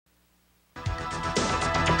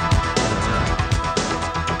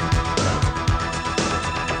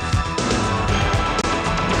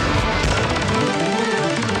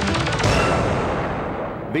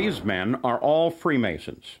These men are all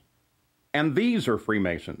Freemasons. And these are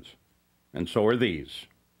Freemasons. And so are these.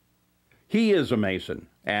 He is a Mason,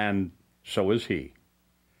 and so is he.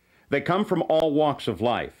 They come from all walks of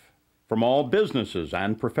life, from all businesses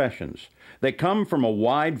and professions. They come from a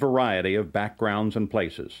wide variety of backgrounds and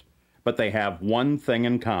places. But they have one thing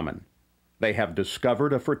in common. They have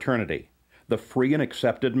discovered a fraternity, the Free and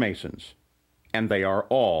Accepted Masons, and they are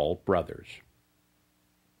all brothers.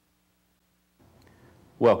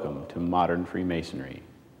 Welcome to Modern Freemasonry,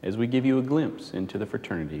 as we give you a glimpse into the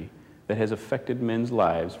fraternity that has affected men's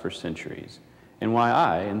lives for centuries, and why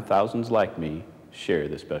I, and thousands like me, share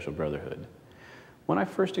this special brotherhood. When I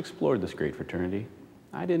first explored this great fraternity,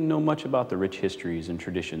 I didn't know much about the rich histories and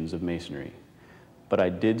traditions of Masonry, but I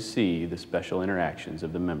did see the special interactions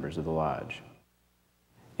of the members of the lodge,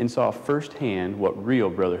 and saw firsthand what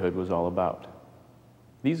real brotherhood was all about.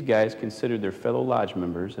 These guys considered their fellow lodge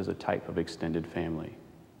members as a type of extended family,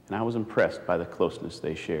 and I was impressed by the closeness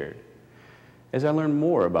they shared. As I learned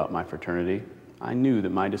more about my fraternity, I knew that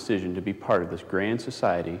my decision to be part of this grand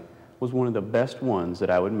society was one of the best ones that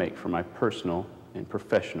I would make for my personal and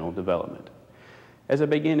professional development. As I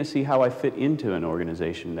began to see how I fit into an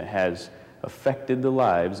organization that has affected the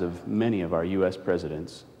lives of many of our U.S.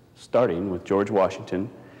 presidents, starting with George Washington,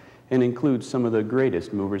 and includes some of the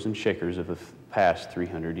greatest movers and shakers of the past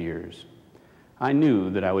 300 years, I knew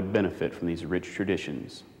that I would benefit from these rich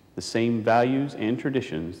traditions, the same values and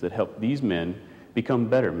traditions that helped these men become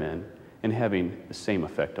better men, and having the same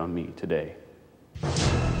effect on me today.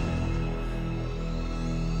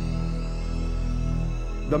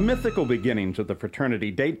 The mythical beginnings of the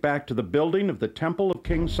fraternity date back to the building of the Temple of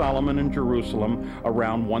King Solomon in Jerusalem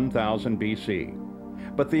around 1000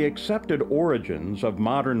 BC. But the accepted origins of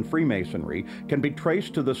modern Freemasonry can be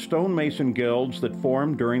traced to the stonemason guilds that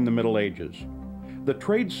formed during the Middle Ages. The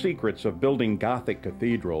trade secrets of building Gothic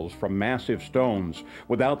cathedrals from massive stones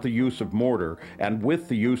without the use of mortar and with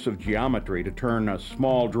the use of geometry to turn a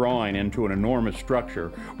small drawing into an enormous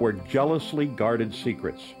structure were jealously guarded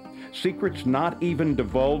secrets. Secrets not even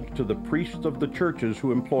divulged to the priests of the churches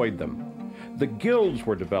who employed them. The guilds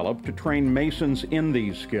were developed to train masons in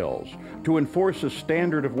these skills, to enforce a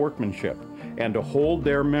standard of workmanship, and to hold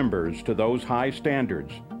their members to those high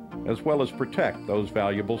standards, as well as protect those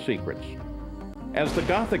valuable secrets. As the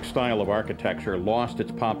Gothic style of architecture lost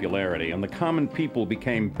its popularity and the common people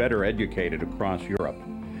became better educated across Europe,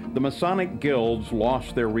 the Masonic guilds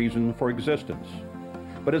lost their reason for existence.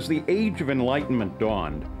 But as the Age of Enlightenment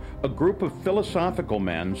dawned, a group of philosophical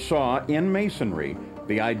men saw in Masonry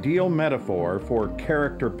the ideal metaphor for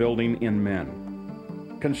character building in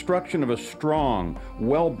men. Construction of a strong,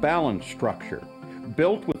 well-balanced structure,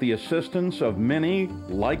 built with the assistance of many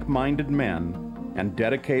like-minded men and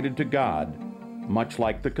dedicated to God, much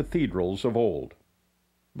like the cathedrals of old.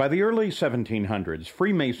 By the early 1700s,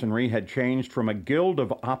 Freemasonry had changed from a guild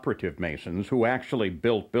of operative masons who actually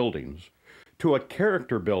built buildings to a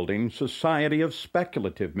character-building society of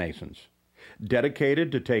speculative masons,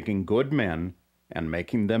 dedicated to taking good men and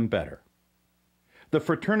making them better. The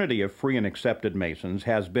fraternity of Free and Accepted Masons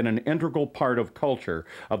has been an integral part of culture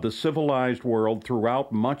of the civilized world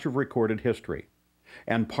throughout much of recorded history,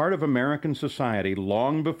 and part of American society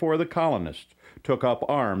long before the colonists took up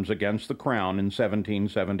arms against the Crown in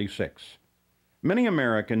 1776. Many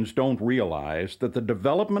Americans don't realize that the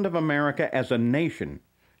development of America as a nation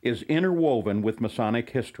is interwoven with Masonic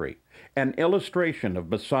history, an illustration of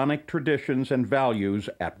Masonic traditions and values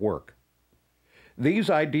at work. These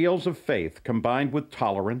ideals of faith, combined with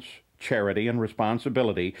tolerance, charity, and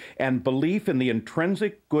responsibility, and belief in the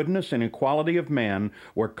intrinsic goodness and equality of man,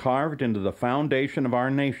 were carved into the foundation of our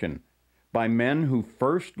nation by men who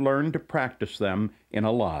first learned to practice them in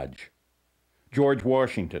a lodge. George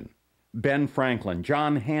Washington, Ben Franklin,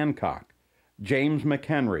 John Hancock, James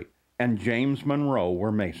McHenry, and James Monroe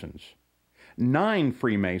were Masons. 9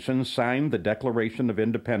 Freemasons signed the Declaration of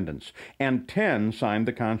Independence, and 10 signed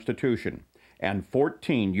the Constitution, and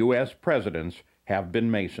 14 U.S. presidents have been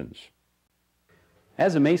Masons.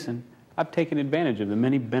 As a Mason, I've taken advantage of the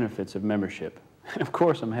many benefits of membership, and of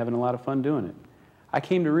course I'm having a lot of fun doing it. I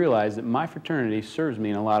came to realize that my fraternity serves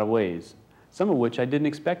me in a lot of ways, some of which I didn't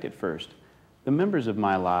expect at first. The members of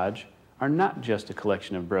my lodge are not just a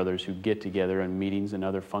collection of brothers who get together on meetings and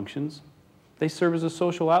other functions. They serve as a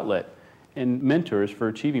social outlet and mentors for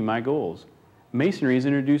achieving my goals. Masonry has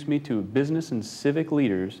introduced me to business and civic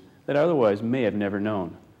leaders that I otherwise may have never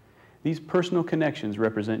known. These personal connections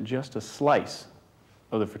represent just a slice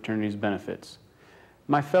of the fraternity's benefits.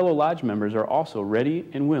 My fellow lodge members are also ready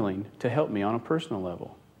and willing to help me on a personal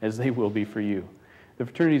level, as they will be for you. The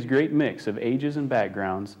fraternity's great mix of ages and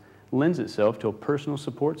backgrounds lends itself to a personal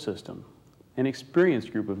support system, an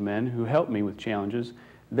experienced group of men who help me with challenges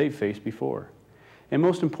they've faced before. And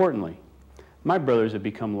most importantly, my brothers have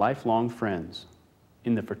become lifelong friends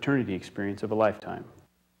in the fraternity experience of a lifetime.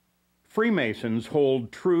 Freemasons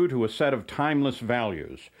hold true to a set of timeless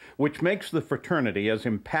values, which makes the fraternity as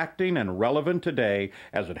impacting and relevant today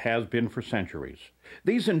as it has been for centuries.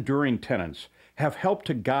 These enduring tenets have helped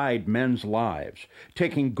to guide men's lives,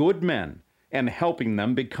 taking good men and helping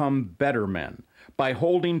them become better men by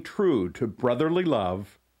holding true to brotherly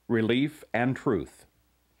love, relief, and truth.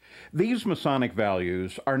 These Masonic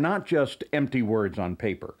values are not just empty words on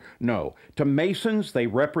paper. No, to Masons they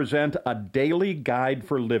represent a daily guide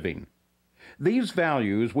for living. These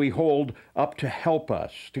values we hold up to help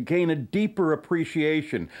us to gain a deeper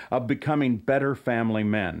appreciation of becoming better family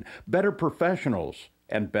men, better professionals,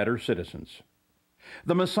 and better citizens.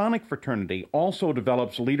 The Masonic fraternity also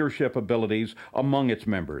develops leadership abilities among its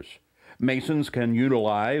members. Masons can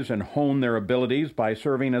utilize and hone their abilities by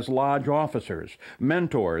serving as lodge officers,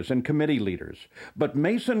 mentors, and committee leaders. But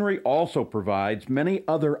Masonry also provides many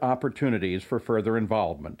other opportunities for further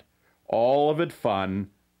involvement, all of it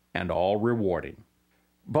fun and all rewarding.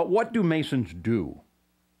 But what do Masons do?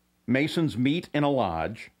 Masons meet in a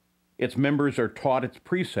lodge. Its members are taught its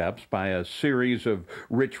precepts by a series of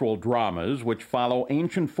ritual dramas which follow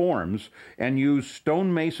ancient forms and use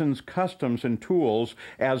stonemasons' customs and tools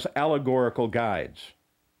as allegorical guides.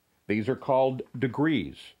 These are called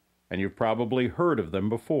degrees, and you've probably heard of them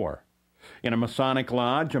before. In a Masonic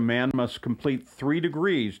lodge, a man must complete 3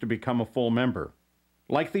 degrees to become a full member.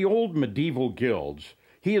 Like the old medieval guilds,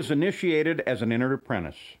 he is initiated as an entered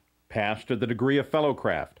apprentice, passed to the degree of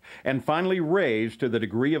fellowcraft, and finally raised to the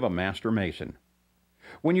degree of a master mason.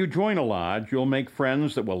 When you join a lodge, you'll make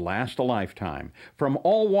friends that will last a lifetime, from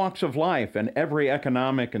all walks of life and every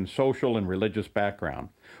economic and social and religious background.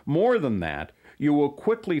 More than that, you will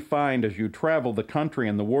quickly find as you travel the country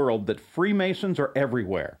and the world that Freemasons are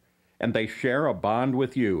everywhere, and they share a bond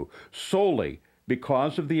with you solely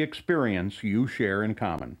because of the experience you share in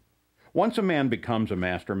common. Once a man becomes a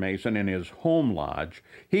Master Mason in his home lodge,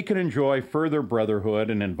 he can enjoy further brotherhood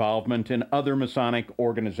and involvement in other Masonic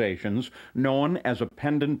organizations known as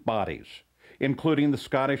appendant bodies, including the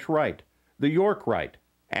Scottish Rite, the York Rite,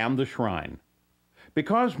 and the Shrine.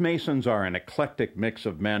 Because Masons are an eclectic mix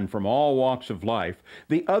of men from all walks of life,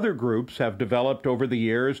 the other groups have developed over the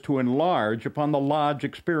years to enlarge upon the lodge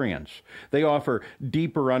experience. They offer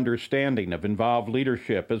deeper understanding of involved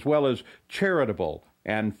leadership as well as charitable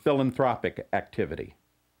and philanthropic activity.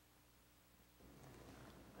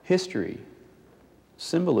 History,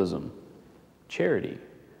 symbolism, charity,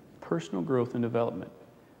 personal growth and development,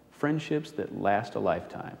 friendships that last a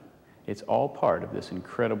lifetime. It's all part of this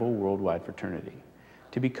incredible worldwide fraternity.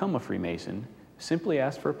 To become a Freemason, simply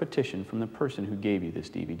ask for a petition from the person who gave you this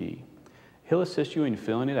DVD. He'll assist you in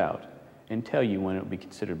filling it out and tell you when it will be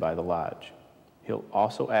considered by the lodge. He'll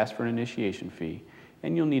also ask for an initiation fee,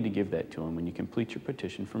 and you'll need to give that to him when you complete your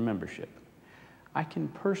petition for membership. I can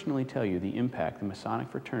personally tell you the impact the Masonic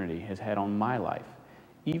fraternity has had on my life,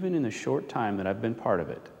 even in the short time that I've been part of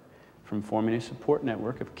it, from forming a support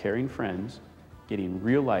network of caring friends, getting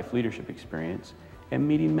real-life leadership experience, and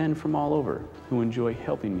meeting men from all over who enjoy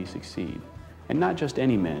helping me succeed. And not just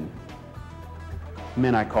any men,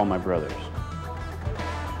 men I call my brothers.